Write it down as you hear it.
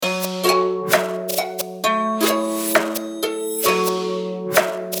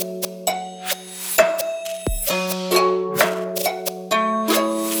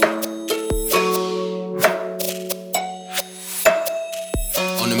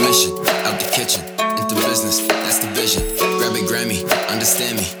mission, out the kitchen, into business, that's the vision. Grab a Grammy,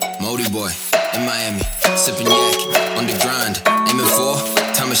 understand me, Modi boy, in Miami, sipping yak, on the grind, aiming for,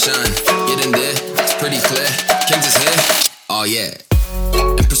 time to shine. Get in there, it's pretty clear, Kings is here, oh yeah.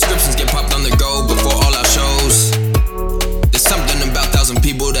 And prescriptions get popped on the go before all our shows. There's something about 1,000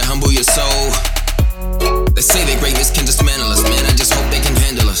 people that humble your soul. They say their greatness can dismantle us, man, I just hope they can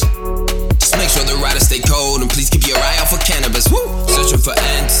handle us. Just make sure the riders stay cold, and please keep your eye out for cannabis. Woo! Searching for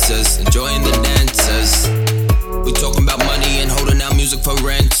answers, enjoying the dancers. We talking about money and holding out music for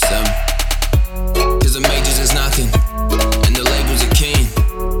ransom. Cause the majors is knocking, and the labels are keen.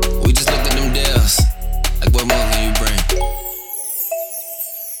 We just looked at them deals, like what more can you bring?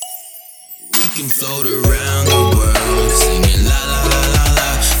 We can float around the world, singing la la la la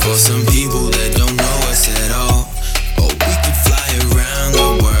la. For some people that don't know us at all. Or we could fly around the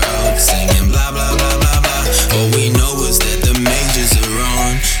world, singing blah blah blah blah blah. All we know is that the majors are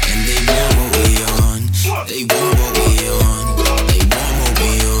on, and they want what we on. They want what we on. They want what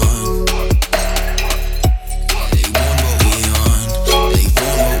we on. They want what we on. They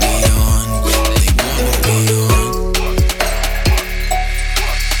want what we on. They want what we on.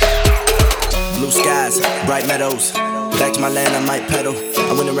 Blue skies, bright meadows. Back to my land, I might pedal.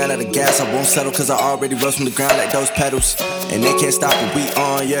 I went and ran out of gas, I won't settle. Cause I already rose from the ground like those pedals. And they can't stop what we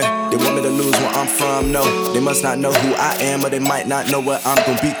on, yeah. They want me to lose where I'm from, no. They must not know who I am, or they might not know what I'm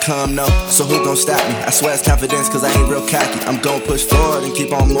gon' become, no. So who gon' stop me? I swear it's confidence, cause I ain't real cocky. I'm gon' push forward and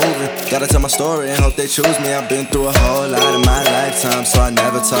keep on moving. Gotta tell my story and hope they choose me. I've been through a whole lot in my lifetime, so I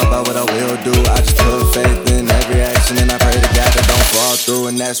never talk about what I will do. I just put faith in every action, and I pray to God that don't fall through.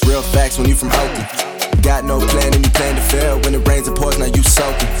 And that's real facts when you from Oakland. Got no plan and you plan to fail. When it rains and pours, now you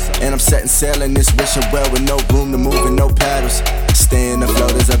soaking. And I'm setting sail in this wishing well, with no room to move and no paddles. Staying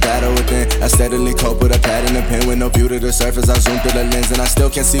afloat as I battle within. I steadily cope with a pad and a pen. With no view to the surface, I zoom through the lens, and I still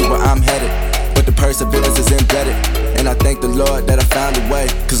can't see where I'm headed. But the perseverance is embedded, and I thank the Lord that I found a way.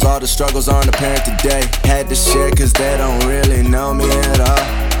 Cause all the struggles aren't apparent today. Had to share cause they don't really know me at all.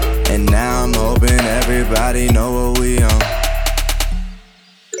 And now I'm hoping everybody know what we on.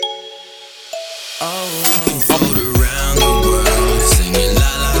 We can float around the world, singing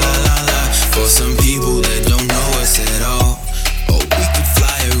la la la la la. For some people that don't know us at all. Or we could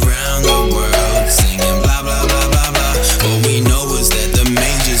fly around the world, singing blah blah blah blah blah. All we know is that the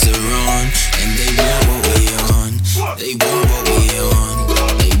majors are on, and they want what we on. They want what we on.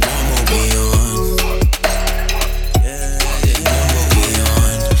 They want what we on. Yeah, they want what we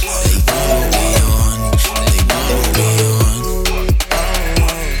on. They want what we on. They want what we on.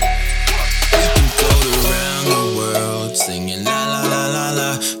 Singing la la la la la.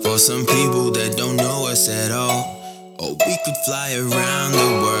 For some people that don't know us at all. Or we could fly around the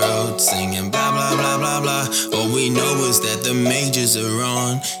world, singing blah blah blah blah blah. All we know is that the majors are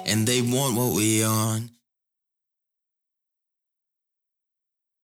on, and they want what we on.